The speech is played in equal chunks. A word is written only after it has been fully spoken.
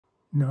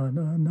Na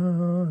na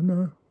na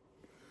na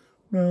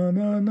na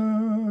na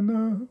na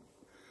na.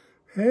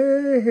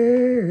 Hey,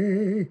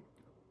 hey.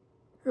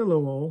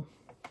 Hello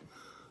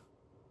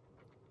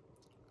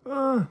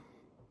all.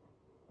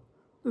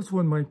 This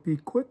one might be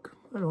quick.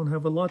 I don't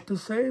have a lot to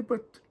say,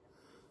 but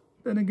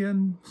then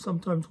again,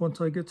 sometimes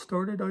once I get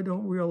started, I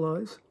don't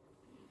realize.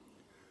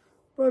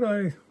 But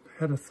I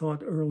had a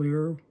thought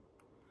earlier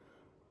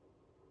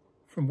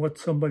from what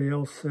somebody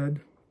else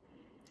said.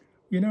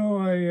 You know,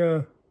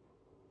 I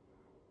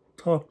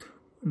talked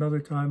another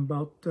time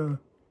about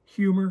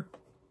humor,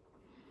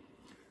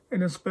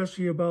 and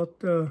especially about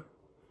the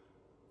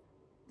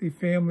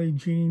family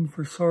gene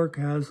for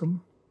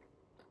sarcasm.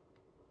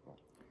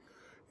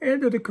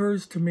 And it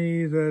occurs to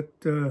me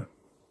that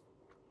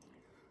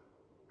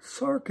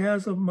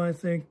sarcasm, I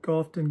think,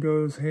 often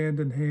goes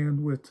hand in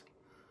hand with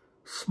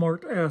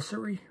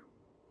smartassery.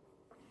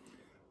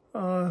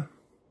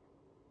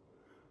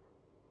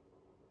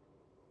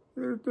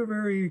 They're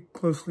very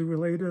closely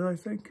related, I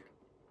think.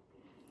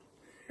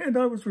 And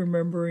I was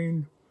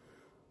remembering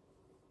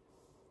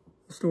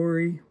a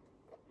story,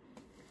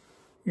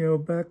 you know,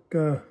 back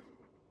a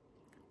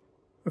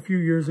few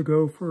years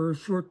ago. For a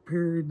short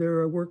period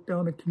there, I worked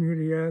down at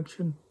Community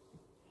Action.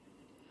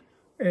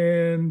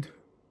 And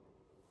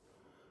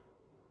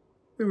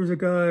there was a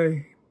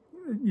guy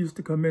that used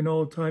to come in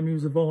all the time. He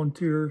was a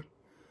volunteer.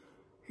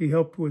 He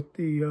helped with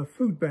the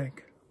food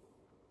bank.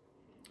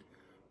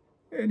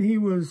 And he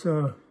was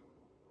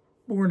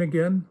born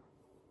again.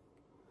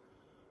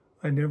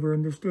 I never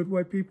understood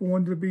why people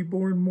wanted to be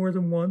born more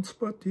than once,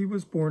 but he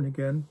was born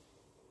again.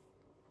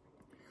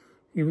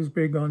 He was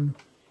big on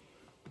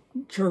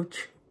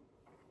church.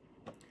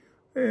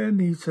 And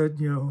he said,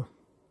 you know,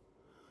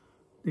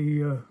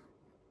 the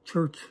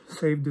church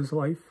saved his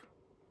life.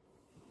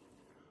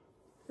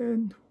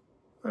 And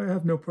I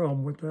have no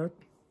problem with that.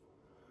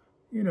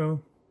 You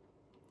know,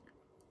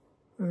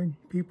 I think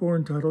people are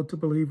entitled to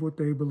believe what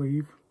they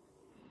believe.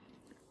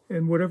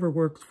 And whatever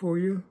works for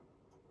you,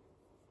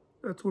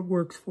 that's what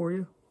works for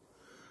you.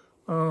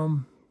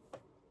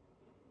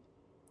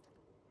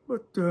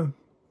 But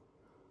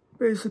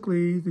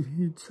basically,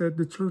 he said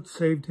the church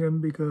saved him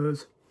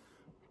because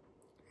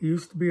he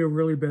used to be a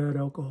really bad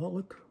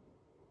alcoholic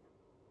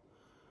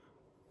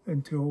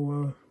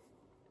until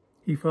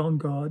he found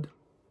God.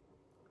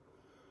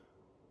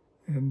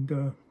 And,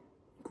 of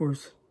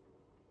course,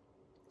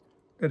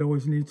 that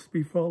always needs to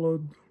be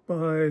followed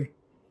by,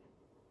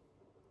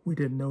 we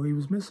didn't know he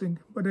was missing.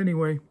 But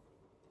anyway,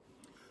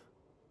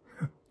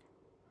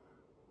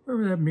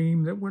 remember that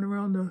meme that went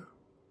around a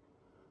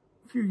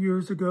few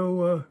years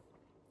ago?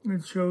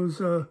 It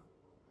shows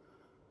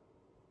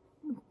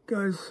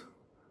guys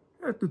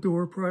at the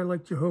door, probably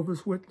like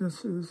Jehovah's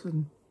Witnesses,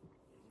 and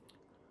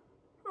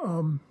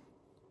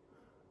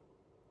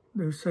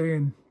they're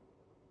saying,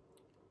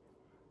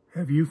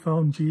 "Have you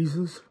found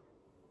Jesus?"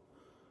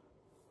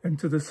 And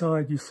to the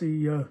side, you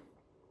see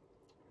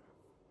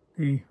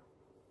the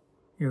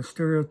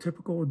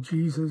stereotypical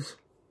Jesus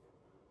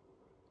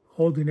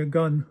holding a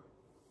gun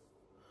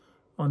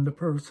on the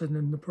person,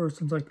 and the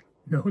person's like,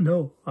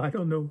 no, I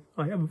don't know.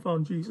 I haven't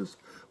found Jesus.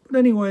 But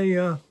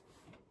anyway,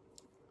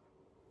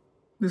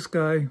 this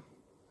guy,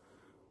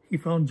 he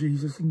found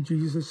Jesus, and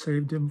Jesus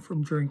saved him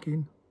from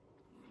drinking.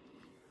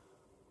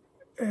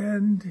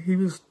 And he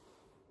was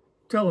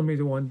telling me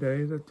the one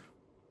day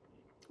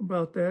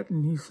about that,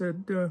 and he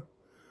said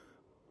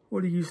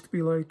what he used to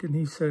be like, and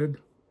he said,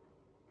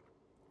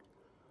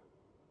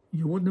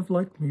 "You wouldn't have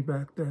liked me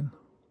back then."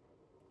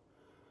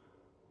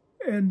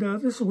 And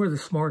this is where the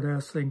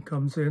smartass thing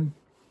comes in.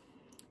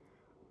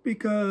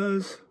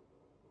 Because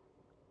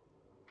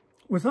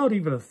without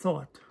even a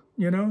thought,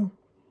 you know,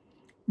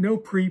 no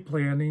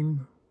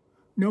pre-planning,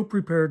 no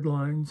prepared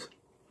lines,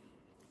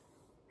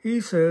 he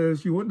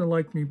says, "You wouldn't have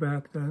liked me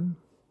back then."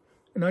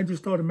 And I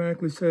just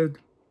automatically said,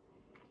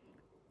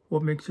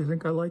 "What makes you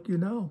think I like you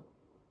now?"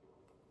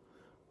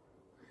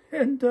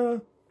 And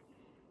that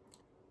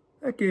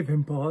gave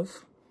him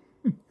pause.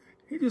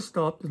 He just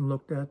stopped and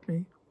looked at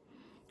me.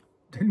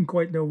 Didn't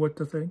quite know what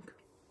to think.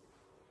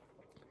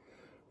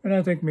 And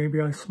I think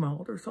maybe I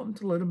smiled or something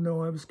to let him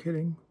know I was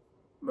kidding,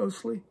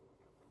 mostly.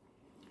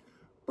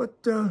 But,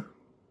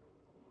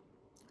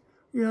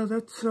 yeah,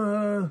 that's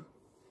been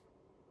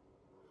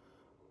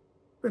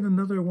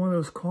another one of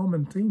those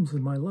common themes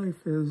in my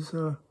life is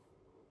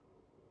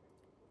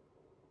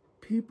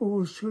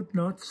people should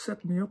not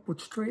set me up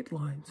with straight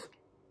lines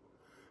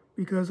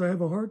because I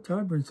have a hard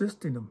time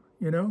resisting them,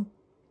 you know?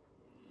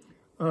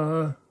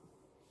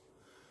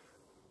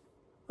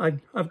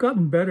 I've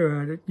gotten better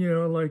at it, you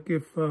know, like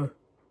if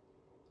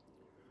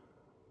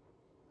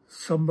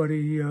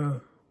somebody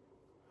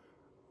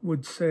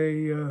would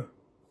say, you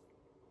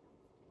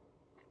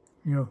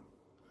know,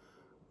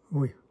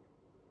 we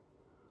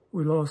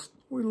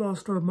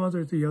lost our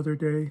mother the other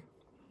day.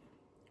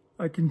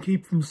 I can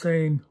keep from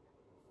saying,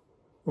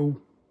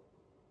 "Oh,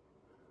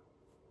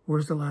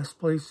 where's the last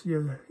place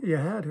you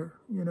had her?"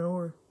 You know,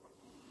 or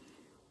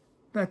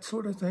that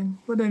sort of thing.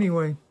 But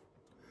anyway,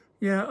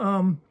 yeah.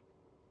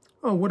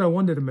 Oh, what I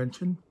wanted to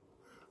mention,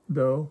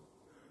 though.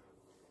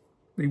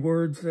 The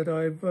words that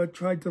I've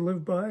tried to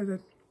live by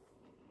that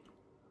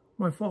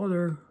my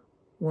father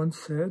once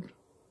said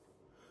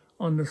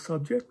on the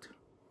subject.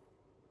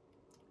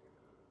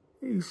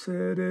 He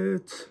said,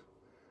 it's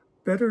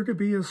better to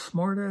be a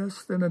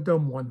smartass than a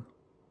dumb one.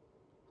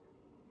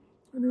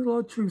 And there's a lot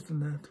of truth in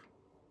that.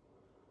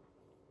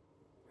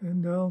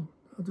 And I'll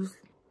just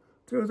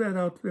throw that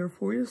out there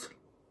for you.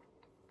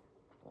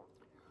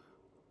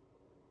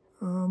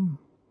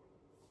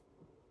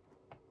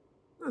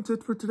 That's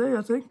it for today,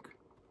 I think.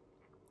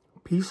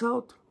 Peace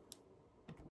out.